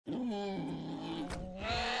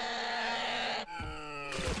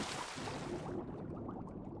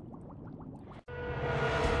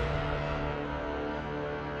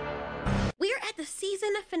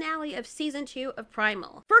in the finale of season 2 of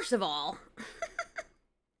Primal. First of all,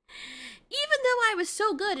 even though I was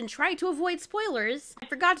so good and tried to avoid spoilers, I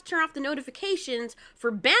forgot to turn off the notifications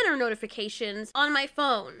for banner notifications on my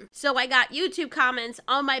phone. So I got YouTube comments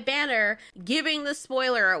on my banner giving the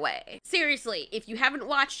spoiler away. Seriously, if you haven't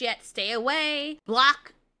watched yet, stay away.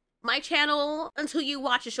 Block my channel until you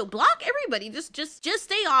watch the show. Block everybody. Just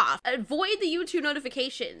stay off. Avoid the YouTube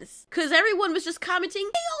notifications. Because everyone was just commenting,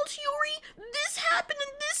 hey, Altiori, this happened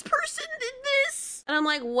and this person did this. And I'm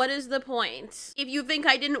like, what is the point? If you think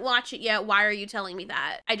I didn't watch it yet, why are you telling me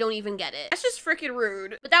that? I don't even get it. That's just freaking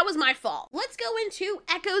rude. But that was my fault. Let's go into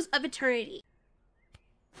Echoes of Eternity.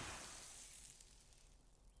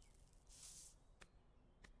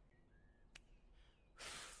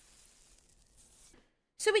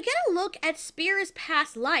 So we get a look at Spear's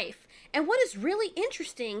past life, and what is really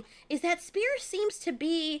interesting is that Spear seems to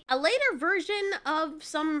be a later version of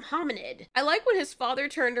some hominid. I like when his father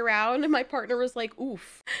turned around and my partner was like,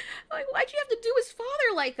 oof. Like, why'd you have to do his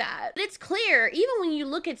father like that? But it's clear, even when you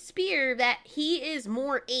look at Spear, that he is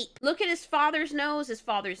more ape. Look at his father's nose, his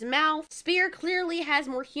father's mouth. Spear clearly has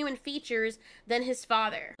more human features than his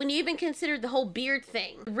father. When you even consider the whole beard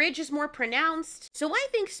thing, the ridge is more pronounced. So I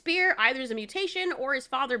think Spear either is a mutation or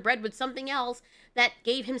his father bred with something else that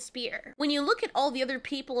gave him Spear. When you look at all the other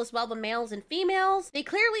people as well, the males and females, they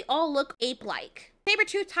clearly all look ape-like.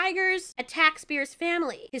 Saber-toothed tigers attack Spear's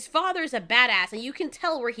family. His father's a badass, and you can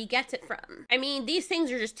tell where he gets it from. I mean, these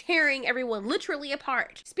things are just tearing everyone literally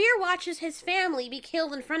apart. Spear watches his family be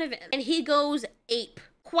killed in front of him, and he goes ape,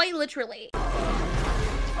 quite literally.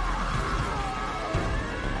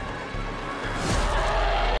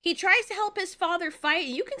 He tries to help his father fight,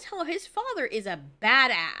 and you can tell his father is a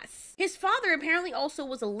badass. His father apparently also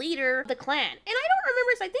was a leader of the clan. And I don't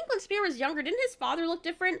remember, so I think when Spear was younger, didn't his father look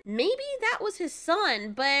different? Maybe that was his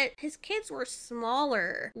son, but his kids were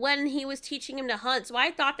smaller when he was teaching him to hunt, so I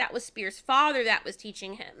thought that was Spear's father that was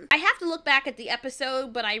teaching him. I have to look back at the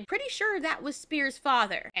episode, but I'm pretty sure that was Spear's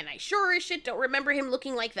father. And I sure as shit don't remember him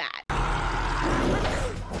looking like that.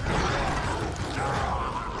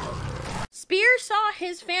 Spear saw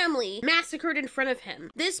his family massacred in front of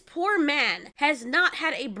him. This poor man has not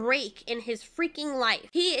had a break in his freaking life.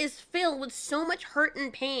 He is filled with so much hurt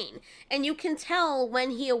and pain. And you can tell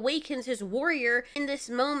when he awakens his warrior in this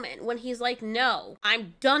moment, when he's like, no,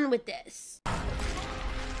 I'm done with this.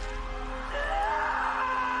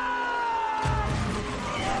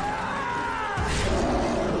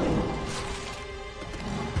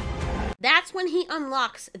 That's when he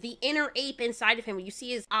unlocks the inner ape inside of him. When you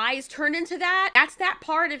see his eyes turn into that, that's that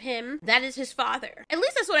part of him that is his father. At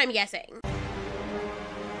least that's what I'm guessing.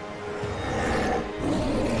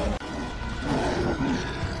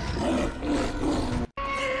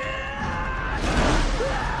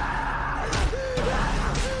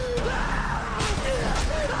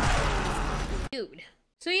 Dude.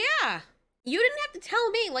 So yeah. You didn't have to tell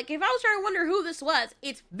me. Like, if I was trying to wonder who this was,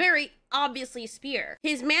 it's very obviously Spear.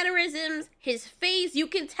 His mannerisms, his face, you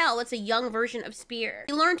can tell it's a young version of Spear.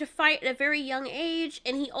 He learned to fight at a very young age,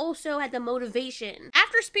 and he also had the motivation.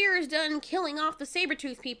 After Spear is done killing off the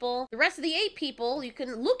saber-tooth people, the rest of the ape people, you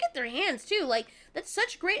can look at their hands too. Like, that's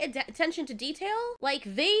such great attention to detail. Like,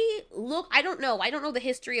 they look, I don't know the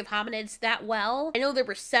history of hominids that well. I know there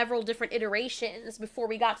were several different iterations before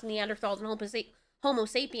we got to Neanderthals and Homo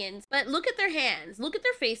sapiens, but look at their hands, look at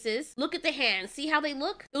their faces, look at the hands, see how they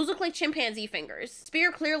look? Those look like chimpanzee fingers.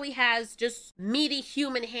 Spear clearly has just meaty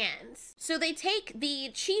human hands. So they take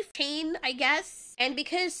the chief chain, I guess, and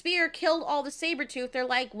because Spear killed all the saber-tooth, they're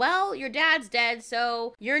like, well, your dad's dead,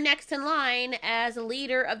 so you're next in line as a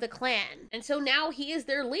leader of the clan. And so now he is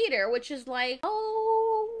their leader, which is like,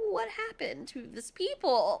 oh, what happened to this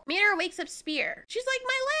people? Mira wakes up Spear. She's like,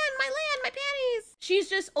 my land, my panties. She's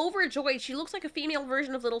just overjoyed. She looks like a female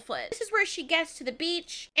version of Littlefoot. This is where she gets to the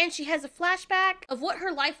beach and she has a flashback of what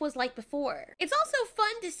her life was like before. It's also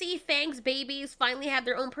fun to see Fang's babies finally have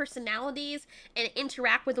their own personalities and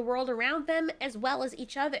interact with the world around them as well as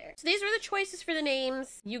each other. So these were the choices for the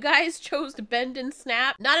names. You guys chose to bend and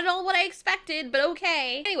snap. Not at all what I expected, but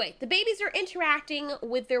okay. Anyway, the babies are interacting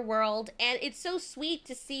with their world and it's so sweet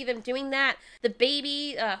to see them doing that. The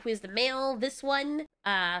baby, who is the male, this one,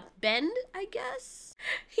 Ben, I guess?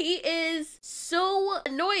 He is so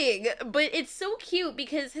annoying, but it's so cute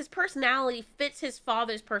because his personality fits his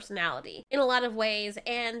father's personality in a lot of ways,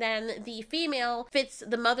 and then the female fits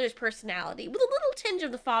the mother's personality with a little tinge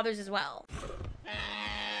of the father's as well.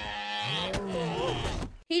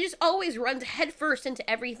 He just always runs headfirst into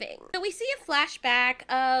everything. So we see a flashback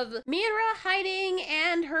of Mira hiding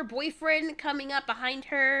and her boyfriend coming up behind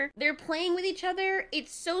her. They're playing with each other.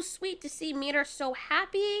 It's so sweet to see Mira so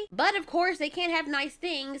happy, but of course they can't have nice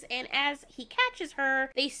things, and as he catches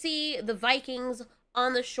her, they see the Vikings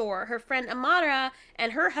on the shore. Her friend Amara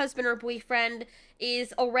and her husband or boyfriend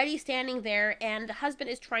is already standing there, and the husband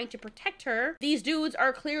is trying to protect her. These dudes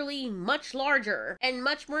are clearly much larger and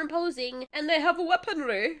much more imposing, and they have a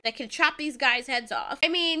weaponry that can chop these guys' heads off. I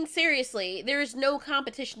mean, seriously, there's no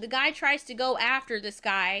competition. The guy tries to go after this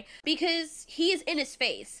guy because he is in his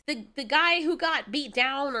face. The guy who got beat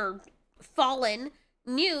down or fallen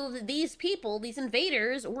knew that these people, these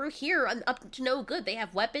invaders, were here and up to no good. They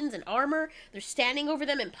have weapons and armor. They're standing over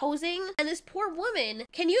them imposing. And this poor woman,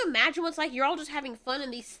 can you imagine what it's like? You're all just having fun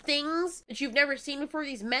and these things that you've never seen before,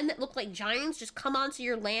 these men that look like giants, just come onto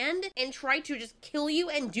your land and try to just kill you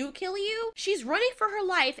and do kill you. She's running for her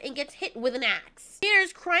life and gets hit with an axe.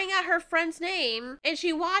 Peter's crying out her friend's name, and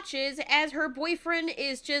she watches as her boyfriend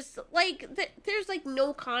is just like, there's like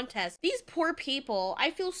no contest. These poor people, I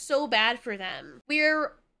feel so bad for them. We're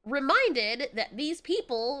reminded that these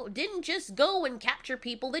people didn't just go and capture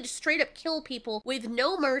people, they just straight up kill people with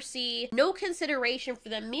no mercy, no consideration for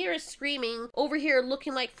them. Mira's screaming over here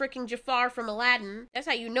looking like freaking Jafar from Aladdin. That's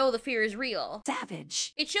how you know the fear is real.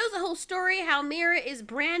 Savage. It shows the whole story how Mira is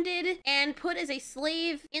branded and put as a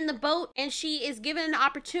slave in the boat, and she is given an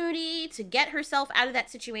opportunity to get herself out of that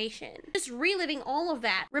situation. Just reliving all of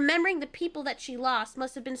that, remembering the people that she lost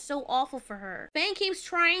must have been so awful for her. Fang keeps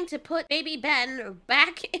trying to put baby Ben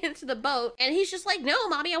back into the boat, and he's just like, no,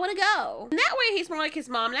 mommy, I want to go. And that way he's more like his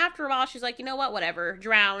mom, and after a while she's like, you know what, whatever,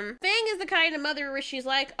 drown. Fang is the kind of mother where she's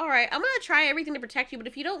like, all right, I'm gonna try everything to protect you, but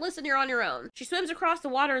if you don't listen, you're on your own. She swims across the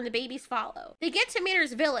water and the babies follow. They get to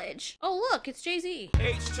Mira's village. Oh look, it's Jay-Z.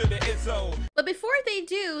 H to the Izzo. But before they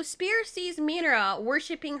do, Spear sees Mira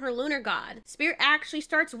worshiping her lunar god. Spear actually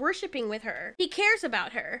starts worshiping with her. He cares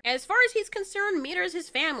about her. As far as he's concerned, Mira's his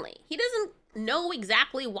family. He doesn't know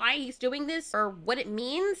exactly why he's doing this or what it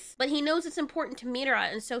means, but he knows it's important to Mira,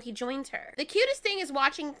 and so he joins her. The cutest thing is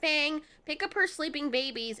watching Fang pick up her sleeping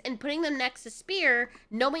babies and putting them next to Spear,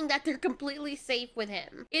 knowing that they're completely safe with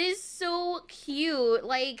him. It is so cute.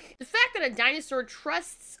 Like, the fact that a dinosaur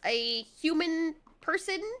trusts a human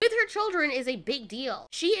person with her children is a big deal.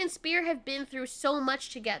 She and Spear have been through so much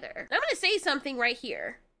together. I'm gonna say something right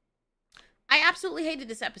here. I absolutely hated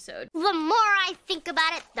this episode. The more I think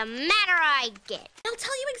about it, the madder I get. I'll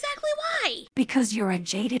tell you exactly why. Because you're a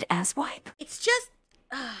jaded asswipe? It's just...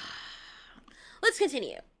 Let's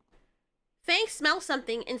continue. Fang smells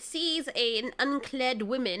something and sees an unclad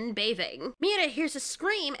woman bathing. Mira hears a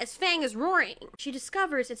scream as Fang is roaring. She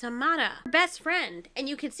discovers it's Amara, her best friend, and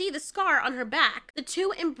you can see the scar on her back. The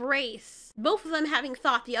two embrace, both of them having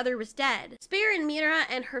thought the other was dead. Spear and Mira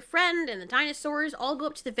and her friend and the dinosaurs all go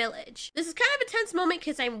up to the village. This is kind of a tense moment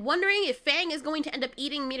because I'm wondering if Fang is going to end up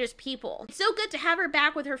eating Mira's people. It's so good to have her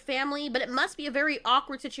back with her family, but it must be a very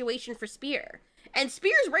awkward situation for Spear. And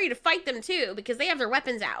Spear's ready to fight them too, because they have their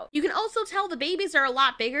weapons out. You can also tell the babies are a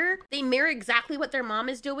lot bigger. They mirror exactly what their mom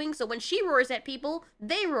is doing, so when she roars at people,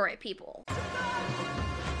 they roar at people. I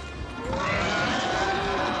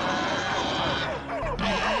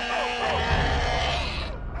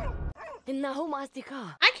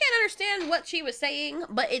can't understand what she was saying,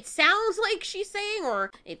 but it sounds like she's saying,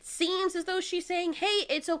 or it seems as though she's saying, hey,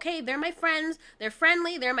 it's okay, they're my friends, they're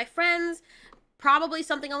friendly, they're my friends. Probably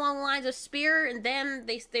something along the lines of Spear, and then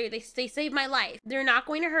they save my life. They're not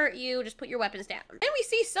going to hurt you, just put your weapons down. And we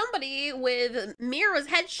see somebody with Mira's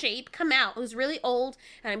head shape come out, who's really old,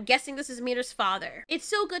 and I'm guessing this is Mira's father. It's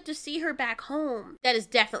so good to see her back home. That is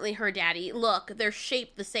definitely her daddy. Look, they're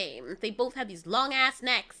shaped the same. They both have these long-ass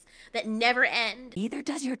necks that never end. Neither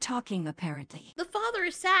does your talking, apparently. The father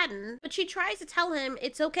is saddened, but she tries to tell him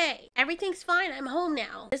it's okay. Everything's fine, I'm home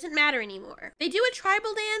now. Doesn't matter anymore. They do a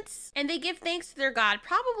tribal dance, and they give thanks to their god,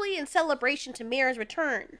 probably in celebration to Mira's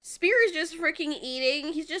return. Spear is just freaking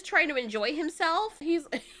eating. He's just trying to enjoy himself. He's...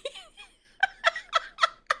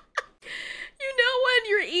 You know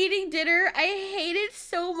when you're eating dinner, I hate it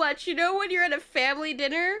so much. You know when you're at a family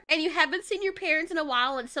dinner and you haven't seen your parents in a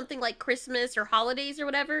while, and something like Christmas or holidays or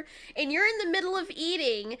whatever, and you're in the middle of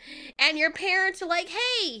eating and your parents are like,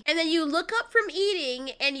 hey, and then you look up from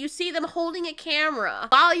eating and you see them holding a camera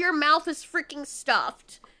while your mouth is freaking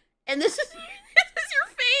stuffed. And this is your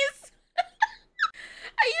face.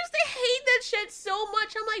 I used to hate that shit so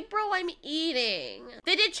much. I'm like, bro, I'm eating.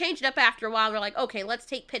 They did change it up after a while. They're like, okay, let's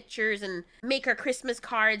take pictures and make our Christmas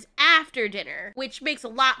cards after dinner, which makes a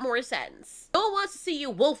lot more sense. No one wants to see you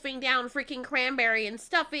wolfing down freaking cranberry and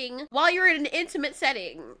stuffing while you're in an intimate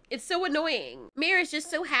setting. It's so annoying. Mira's just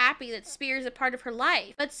so happy that Spear's a part of her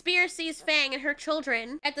life. But Spear sees Fang and her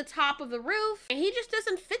children at the top of the roof, and he just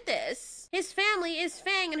doesn't fit this. His family is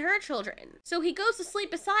Fang and her children. So he goes to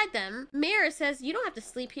sleep beside them. Mira says, you don't have to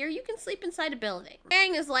sleep here. You can sleep inside a building.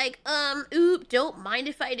 Fang is like, oop, don't mind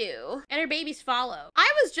if I do. And her babies follow.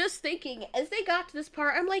 I was just thinking, as they got to this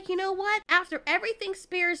part, I'm like, you know what? After everything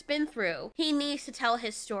Spear's been through, he needs to tell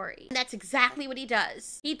his story. And that's exactly what he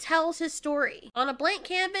does. He tells his story. On a blank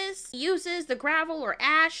canvas, he uses the gravel or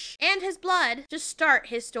ash and his blood to start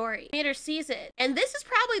his story. Mira sees it. And this is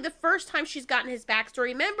probably the first time she's gotten his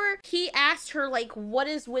backstory. Remember, he asked her, like, what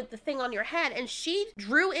is with the thing on your head? And she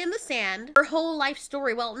drew in the sand her whole life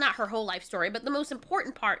story. Well, not her whole life story, but the most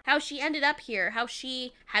important part. How she ended up here. How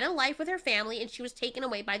she had a life with her family and she was taken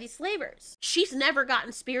away by these slavers. She's never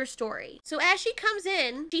gotten Spear's story. So as she comes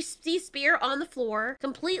in, she sees Spear on the floor,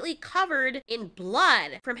 completely covered in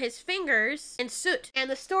blood from his fingers and soot. And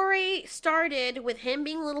the story started with him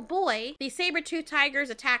being a little boy, the saber-toothed tigers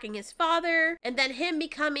attacking his father, and then him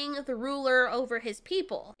becoming the ruler over his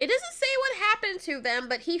people. It doesn't say what happened to them,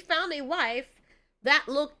 but he found a wife that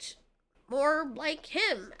looked more like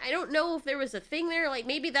him. I don't know if there was a thing there, like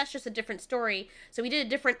maybe that's just a different story. So he did a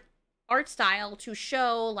different art style to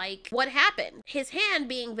show like what happened. His hand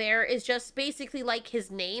being there is just basically like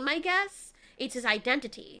his name, I guess. It's his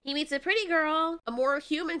identity. He meets a pretty girl, a more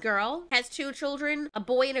human girl, has 2 children, a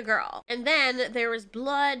boy and a girl. And then there is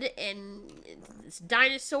blood and this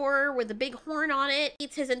dinosaur with a big horn on it.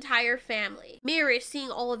 Eats his entire family. Mira is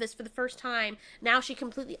seeing all of this for the first time. Now she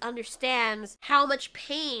completely understands how much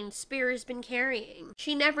pain Spear has been carrying.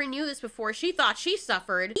 She never knew this before. She thought she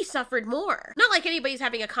suffered. He suffered more. Not like anybody's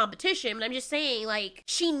having a competition, but I'm just saying, like,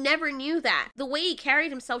 she never knew that. The way he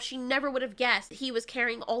carried himself, she never would have guessed he was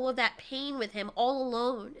carrying all of that pain with him all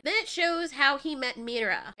alone. Then it shows how he met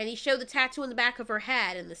Mira, and he showed the tattoo on the back of her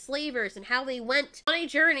head and the slavers and how they went on a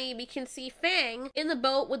journey. We can see Fang in the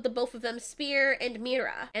boat with the both of them, Spear and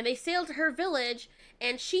Mira, and they sail to her village,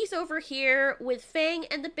 and she's over here with Fang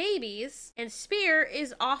and the babies, and Spear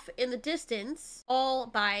is off in the distance all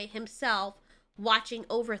by himself, watching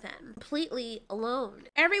over them, completely alone.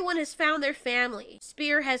 Everyone has found their family.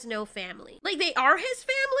 Spear has no family. Like, they are his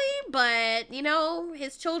family, but, you know,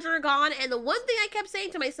 his children are gone. And the one thing I kept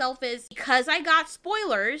saying to myself is, because I got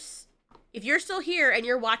spoilers, if you're still here and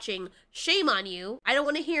you're watching, shame on you. I don't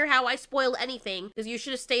want to hear how I spoiled anything because you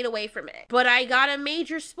should have stayed away from it. But I got a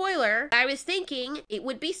major spoiler. I was thinking it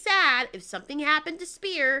would be sad if something happened to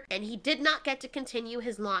Spear and he did not get to continue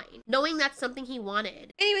his line, knowing that's something he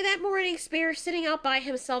wanted. Anyway, that morning, Spear sitting out by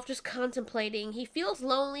himself just contemplating. He feels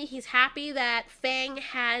lonely. He's happy that Fang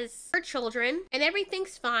has her children and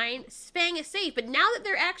everything's fine. Fang is safe, but now that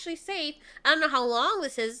they're actually safe, I don't know how long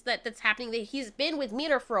this is that's happening. That he's been with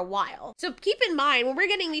Mira for a while. So keep in mind, when we're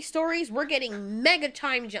getting these stories, we're getting mega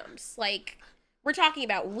time jumps. Like, we're talking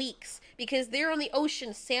about weeks because they're on the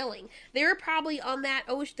ocean sailing. They're probably on that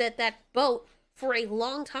ocean, that boat for a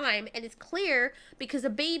long time, and it's clear because the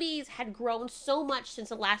babies had grown so much since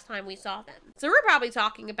the last time we saw them. So we're probably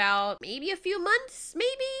talking about maybe a few months,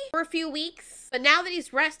 maybe, or a few weeks. But now that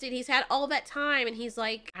he's rested, he's had all that time, and he's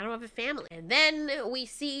like, I don't have a family. And then we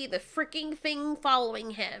see the freaking thing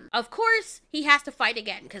following him. Of course, he has to fight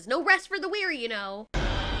again, because no rest for the weary, you know.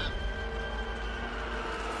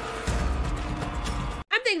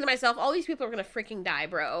 I'm thinking to myself, all these people are gonna freaking die,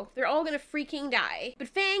 bro. They're all gonna freaking die. But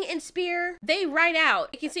Fang and Spear, they ride out.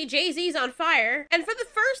 You can see Jay-Z's on fire. And for the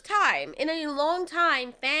first time in a long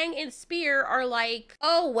time, Fang and Spear are like,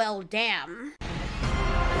 oh, well, damn.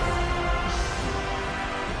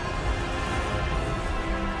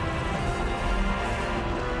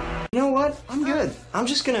 You know what? I'm good. I'm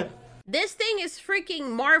just gonna... This thing is freaking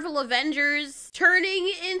Marvel Avengers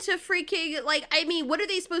turning into freaking, like, I mean, what are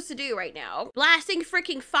they supposed to do right now? Blasting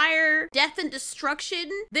freaking fire, death and destruction?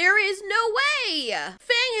 There is no way!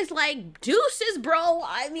 Fang is like, deuces, bro.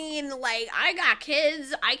 I mean, like, I got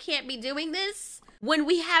kids. I can't be doing this when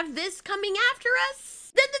we have this coming after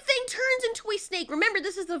us. Then the thing turns into a snake. Remember,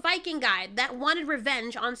 this is the Viking guy that wanted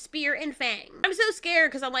revenge on Spear and Fang. I'm so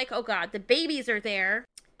scared because I'm like, oh god, the babies are there.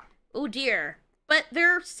 Oh dear. But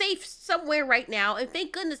they're safe somewhere right now, and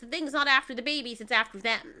thank goodness the thing's not after the babies, it's after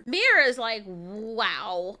them. Mira's like,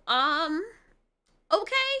 wow,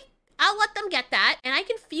 okay. I'll let them get that, and I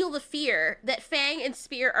can feel the fear that Fang and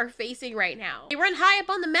Spear are facing right now. They run high up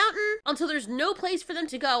on the mountain until there's no place for them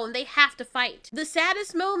to go, and they have to fight. The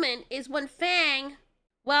saddest moment is when Fang,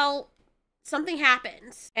 well, something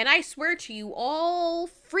happens, and I swear to you, all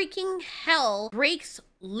freaking hell breaks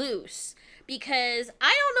loose. Because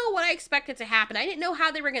I don't know what I expected to happen. I didn't know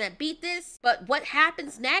how they were gonna beat this, but what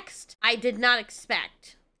happens next, I did not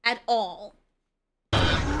expect at all.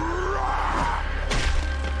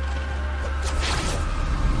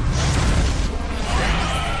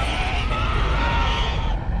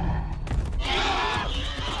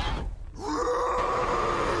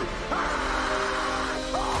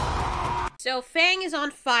 So Fang is on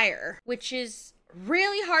fire, which is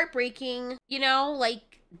really heartbreaking, you know, like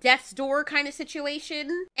death's door kind of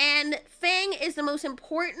situation. And Fang is the most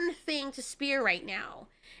important thing to Spear right now.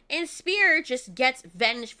 And Spear just gets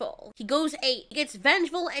vengeful. He goes 8. He gets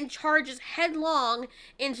vengeful and charges headlong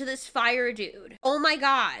into this fire dude. Oh my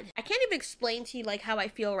god. I can't even explain to you like how I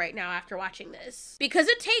feel right now after watching this. Because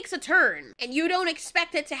it takes a turn and you don't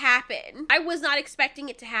expect it to happen. I was not expecting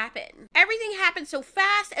it to happen. Everything happened so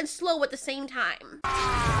fast and slow at the same time.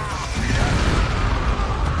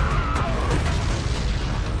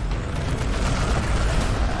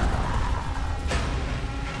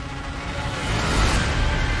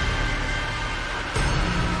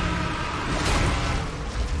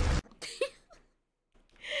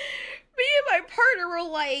 Me and my partner were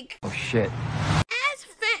like, Oh shit.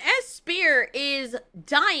 As Spear is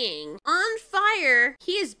dying on fire,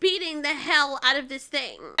 he is beating the hell out of this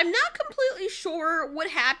thing. I'm not completely sure what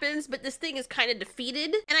happens, but this thing is kind of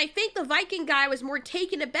defeated. And I think the Viking guy was more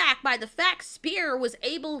taken aback by the fact Spear was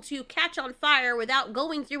able to catch on fire without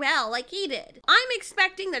going through hell like he did. I'm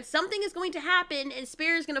expecting that something is going to happen and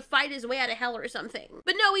Spear is going to fight his way out of hell or something.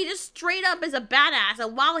 But no, he just straight up is a badass,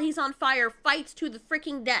 and while he's on fire, fights to the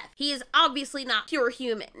freaking death. He is obviously not pure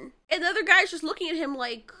human. And the other guy's just looking at him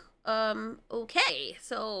like, okay,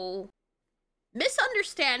 so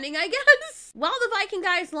misunderstanding, I guess. While the Viking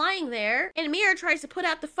guy is lying there and Mira tries to put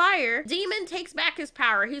out the fire, Demon takes back his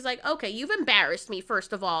power. He's like, okay, you've embarrassed me,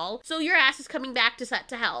 first of all, so your ass is coming back to set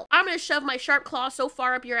to hell. I'm gonna shove my sharp claw so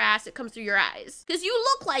far up your ass it comes through your eyes. Because you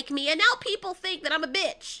look like me and now people think that I'm a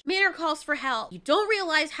bitch. Mira calls for help. You don't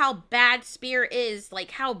realize how bad Spear is,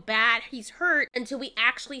 like how bad he's hurt, until we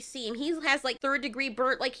actually see him. He has like 3rd-degree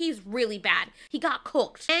burnt, like he's really bad. He got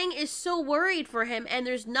cooked. Fang is so worried for him and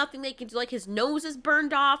there's nothing they can do. Like his nose is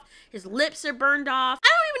burned off, his lips are burned off. I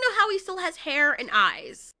don't even know how he still has hair and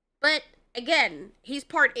eyes. But again, he's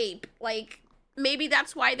part ape. Like, maybe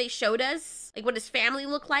that's why they showed us like what his family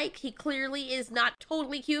looked like. He clearly is not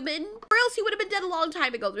totally human, or else he would have been dead a long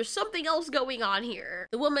time ago. There's something else going on here.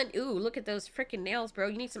 The woman, ooh, look at those freaking nails, bro.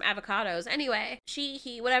 You need some avocados. Anyway,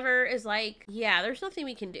 he, whatever, is like, yeah, there's nothing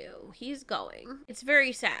we can do. He's going. It's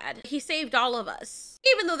very sad. He saved all of us.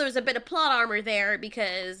 Even though there's a bit of plot armor there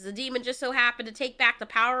because the demon just so happened to take back the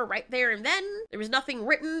power right there and then. There was nothing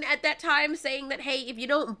written at that time saying that, hey, if you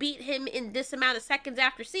don't beat him in this amount of seconds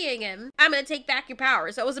after seeing him, I'm gonna take back your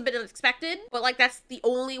power. So it was a bit unexpected, but like that's the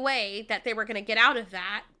only way that they were gonna get out of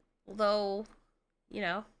that. Although, you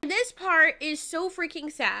know. This part is so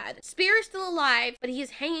freaking sad. Spear is still alive, but he is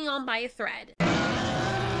hanging on by a thread.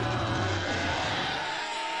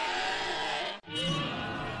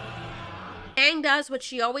 Fang does what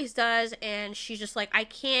she always does, and she's just like, I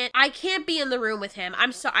can't be in the room with him.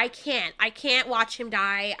 I can't watch him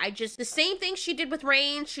die. The same thing she did with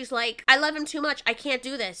Rain. She's like, I love him too much. I can't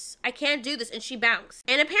do this. I can't do this. And she bounced.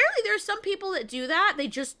 And apparently there's some people that do that. They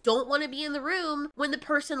just don't want to be in the room when the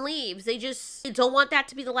person leaves. They don't want that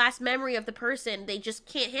to be the last memory of the person. They just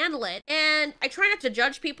can't handle it. And I try not to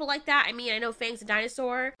judge people like that. I mean, I know Fang's a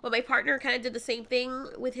dinosaur, but my partner kind of did the same thing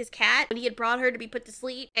with his cat when he had brought her to be put to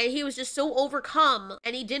sleep. And he was just so overcome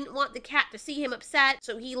and he didn't want the cat to see him upset,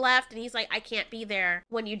 so he left and he's like, I can't be there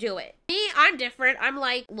when you do it. Me, I'm different. I'm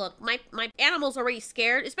like, look, my animal's already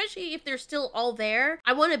scared, especially if they're still all there.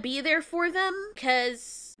 I want to be there for them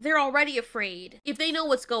because they're already afraid if they know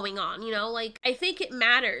what's going on, you know? Like, I think it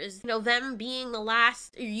matters, you know, them being the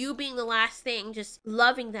last, or you being the last thing, just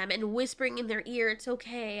loving them and whispering in their ear, it's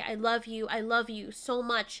okay, I love you so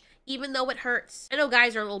much, even though it hurts. I know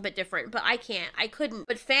guys are a little bit different, but I couldn't.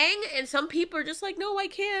 But Fang and some people are just like, no, I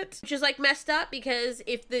can't. Which is like messed up because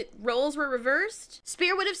if the roles were reversed,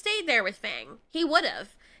 Spear would have stayed there with Fang. He would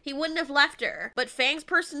have. He wouldn't have left her. But Fang's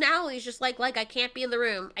personality is just like, I can't be in the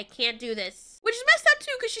room. I can't do this. Which is messed up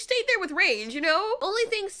too, because she stayed there with Range, you know? Only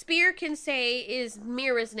thing Spear can say is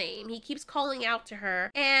Mira's name. He keeps calling out to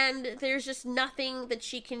her, and there's just nothing that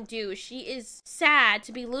she can do. She is sad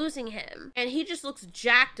to be losing him, and he just looks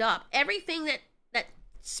jacked up. Everything that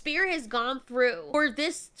Spear has gone through for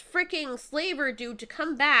this freaking slaver dude to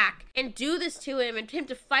come back and do this to him and him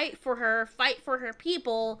to fight for her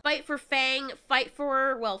people, fight for Fang, fight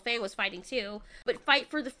for, well, Fang was fighting too, but fight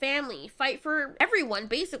for the family, fight for everyone,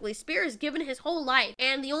 basically. Spear has given his whole life,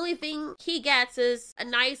 and the only thing he gets is a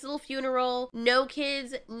nice little funeral, no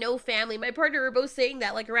kids, no family. My partner were both saying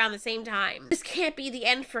that like around the same time. This can't be the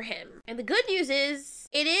end for him. And the good news is,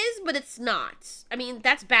 it is, but it's not. I mean,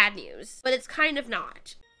 that's bad news, but it's kind of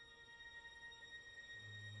not.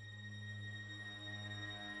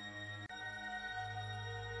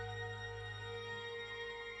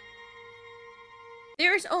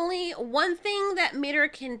 There's only one thing that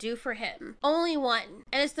Midor can do for him. Only one.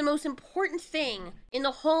 And it's the most important thing in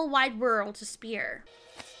the whole wide world to Spear.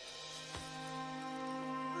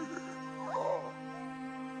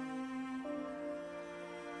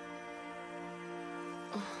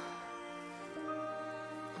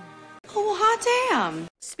 Oh, hot damn.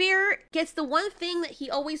 Spear gets the one thing that he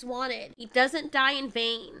always wanted. He doesn't die in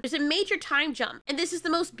vain. There's a major time jump, and this is the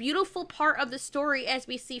most beautiful part of the story as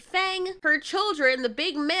we see Fang, her children, the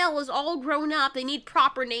big male is all grown up. They need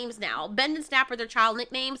proper names now. Bend and Snap are their child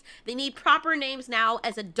nicknames. They need proper names now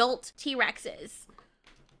as adult T-Rexes.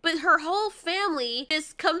 But her whole family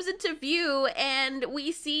just comes into view, and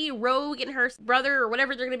we see Rogue and her brother, or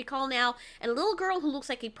whatever they're going to be called now, and a little girl who looks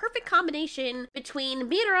like a perfect combination between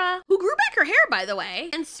Midora, who grew back her hair, by the way,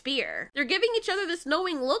 and Spear. They're giving each other this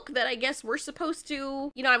knowing look that I guess we're supposed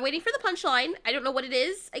to, you know, I'm waiting for the punchline. I don't know what it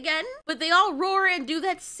is, again, but they all roar and do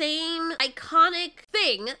that same iconic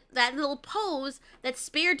thing, that little pose that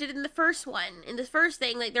Spear did in the first one. In the first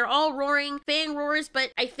thing, like, they're all roaring, Fang roars,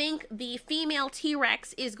 but I think the female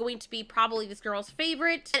T-Rex is going to be probably this girl's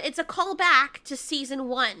favorite. And it's a callback to season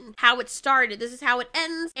 1, how it started. This is how it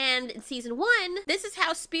ends, and in season 1, this is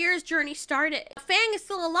how Spear's journey started. Fang is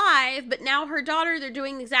still alive, but now her daughter, they're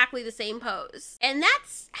doing exactly the same pose. And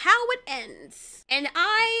that's how it ends. And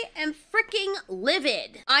I am freaking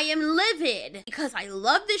livid. I am livid because I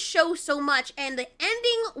love this show so much, and the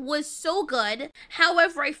ending was so good.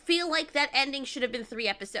 However, I feel like that ending should have been 3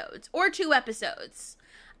 episodes or 2 episodes.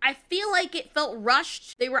 I feel like it felt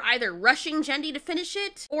rushed. They were either rushing Jendi to finish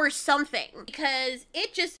it or something, because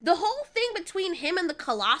it just, the whole thing between him and the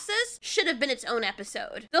Colossus should have been its own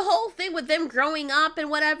episode. The whole thing with them growing up and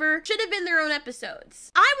whatever should have been their own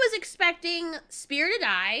episodes. I was expecting Spear to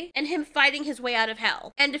die and him fighting his way out of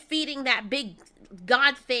hell and defeating that big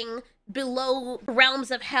god thing below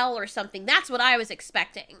realms of hell or something. That's what I was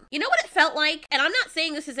expecting. You know what it felt like? And I'm not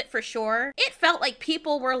saying this is it for sure. It felt like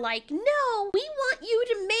people were like, no, we want you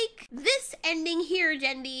to make this ending here,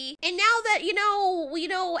 Jendi. And now that, you know,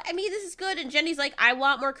 I mean, this is good. And Jendi's like, I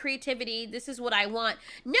want more creativity. This is what I want.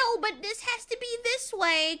 No, but this has to be this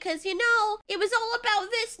way, because, you know, it was all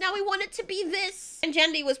about this. Now we want it to be this. And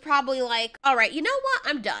Jendi was probably like, all right, you know what?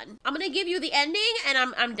 I'm done. I'm going to give you the ending and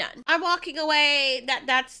I'm done. I'm walking away.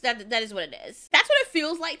 That is what it is. That's what it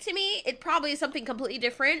feels like to me. It probably is something completely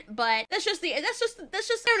different, but that's just I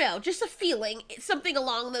don't know, just a feeling. It's something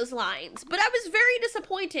along those lines. But I was very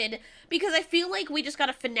disappointed because I feel like we just got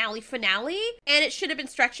a finale, and it should have been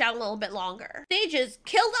stretched out a little bit longer. They just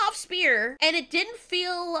killed off Spear, and it didn't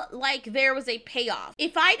feel like there was a payoff.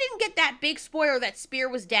 If I didn't get that big spoiler that Spear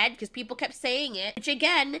was dead, because people kept saying it, which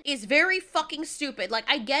again is very fucking stupid. Like,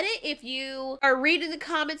 I get it if you are reading the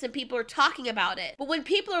comments and people are talking about it, but when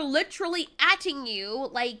people are literally atting you,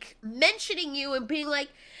 like mentioning you and being like,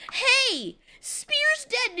 hey, Spear's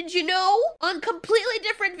dead, did you know? On completely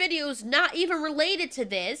different videos, not even related to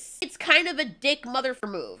this. It's kind of a dick mother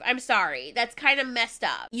move. I'm sorry. That's kind of messed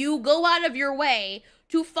up. You go out of your way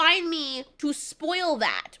to find me to spoil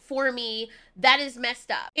that for me. That is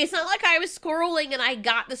messed up. It's not like I was scrolling and I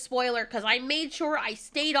got the spoiler, because I made sure I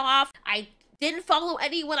stayed off. I didn't follow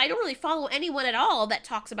anyone. I don't really follow anyone at all that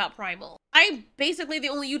talks about Primal. I'm basically the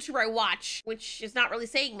only YouTuber I watch, which is not really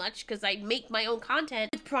saying much because I make my own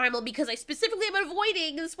content with Primal because I specifically am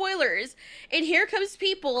avoiding the spoilers. And here comes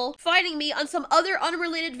people finding me on some other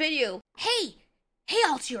unrelated video. Hey,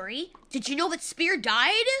 Altiori, did you know that Spear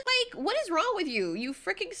died? Like, what is wrong with you? You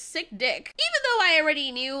freaking sick dick. Even though I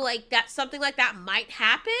already knew, like, that something like that might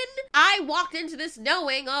happen, I walked into this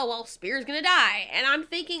knowing, oh, well, Spear's gonna die. And I'm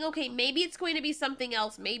thinking, okay, maybe it's going to be something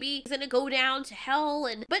else. Maybe he's gonna go down to hell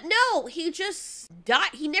but no, he just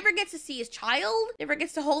died. He never gets to see his child, never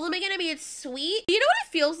gets to hold him again. I mean, it's sweet. You know what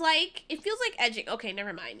it feels like? It feels like edging. Okay,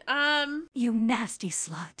 never mind. You nasty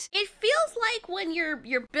slut. It feels like when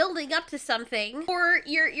you're building up to something, or or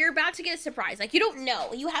you're about to get a surprise. Like, you don't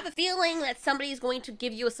know. You have a feeling that somebody's going to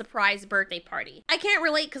give you a surprise birthday party. I can't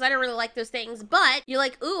relate because I don't really like those things, but you're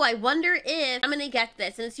like, ooh, I wonder if I'm gonna get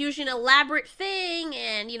this. And it's usually an elaborate thing,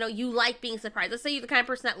 and you know, you like being surprised. Let's say you're the kind of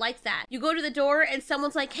person that likes that. You go to the door and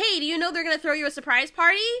someone's like, hey, do you know they're gonna throw you a surprise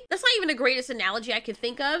party? That's not even the greatest analogy I could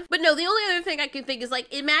think of. But no, the only other thing I can think is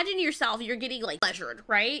like, imagine yourself, you're getting like pleasured,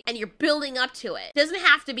 right? And you're building up to it. It doesn't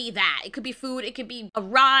have to be that. It could be food, it could be a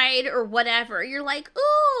ride or whatever. You're like,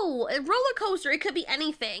 ooh, a roller coaster, it could be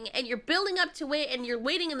anything. And you're building up to it and you're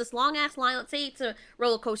waiting in this long ass line. Let's say it's a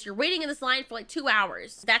roller coaster. You're waiting in this line for like 2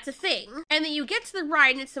 hours. That's a thing. And then you get to the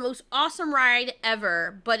ride and it's the most awesome ride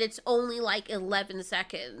ever, but it's only like 11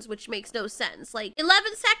 seconds, which makes no sense. Like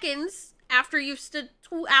 11 seconds after you've stood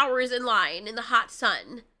 2 hours in line in the hot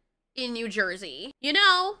sun in New Jersey. You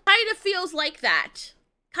know, kind of feels like that.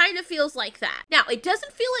 Kind of feels like that. Now, it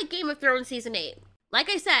doesn't feel like Game of Thrones Season 8. Like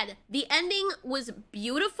I said, the ending was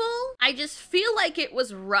beautiful. I just feel like it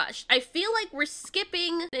was rushed. I feel like we're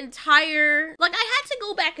skipping an entire... Like, I had to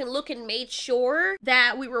go back and look and make sure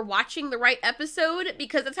that we were watching the right episode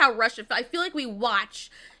because that's how rushed it felt. I feel like we watch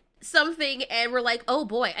something and we're like, oh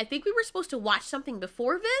boy, I think we were supposed to watch something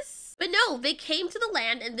before this. But no, they came to the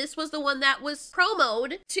land and this was the one that was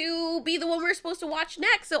promoted to be the one we're supposed to watch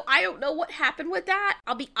next. So I don't know what happened with that.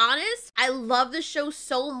 I'll be honest, I love the show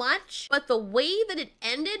so much, but the way that it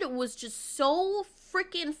ended was just so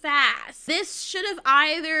freaking fast. This should have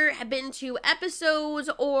either been 2 episodes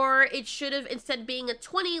or it should have, instead being a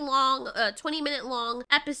 20-minute long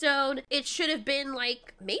episode, it should have been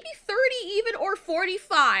like maybe 30 even or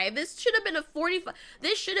 45. This should have been a 45.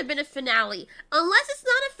 This should have been a finale. Unless it's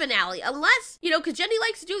not a finale. Unless, you know, because Jenny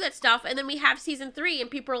likes to do that stuff and then we have season 3 and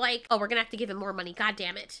people are like, oh, we're gonna have to give him more money. God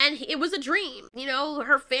damn it. And it was a dream. You know,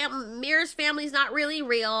 Mira's family's not really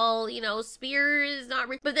real. You know, Spear is not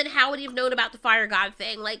real. But then how would he have known about the fire god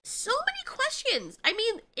thing? Like, so many questions. I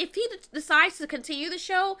mean, if he decides to continue the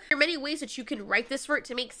show, there are many ways that you can write this for it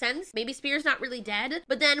to make sense. Maybe Spear's not really dead,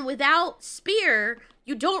 but then without Spear,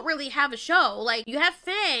 you don't really have a show. Like, you have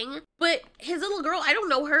Fang, but his little girl, I don't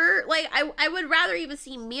know her. Like, I would rather even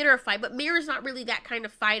see Mira fight, but Mira's not really that kind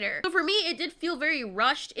of fighter. So for me, it did feel very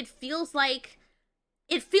rushed. It feels like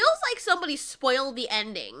somebody spoiled the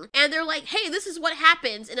ending and they're like, hey, this is what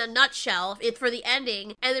happens in a nutshell for the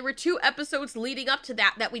ending, and there were 2 episodes leading up to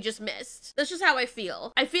that we just missed. That's just how I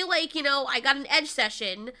feel. I feel like, you know, I got an Edge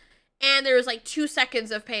session and there was like 2 seconds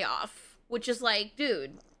of payoff, which is like,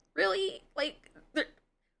 dude, really? Like,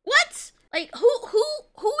 what? Like,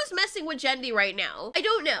 who is messing with Jendi right now? I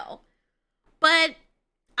don't know, but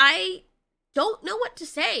I don't know what to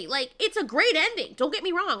say. Like, it's a great ending. Don't get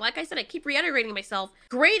me wrong. Like I said, I keep reiterating myself.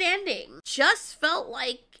 Great ending. Just felt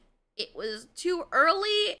like it was too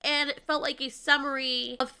early and it felt like a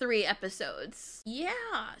summary of 3 episodes. Yeah,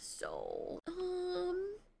 so,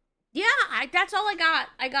 yeah, that's all I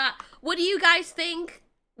got. What do you guys think?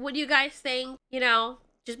 What do you guys think? You know,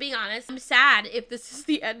 just being honest. I'm sad if this is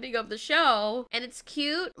the ending of the show, and it's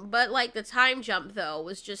cute, but like the time jump though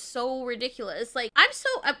was just so ridiculous. Like, I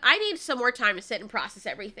need some more time to sit and process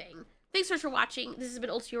everything. Thanks so much for watching. This has been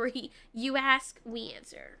Ultiori. You ask, we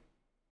answer.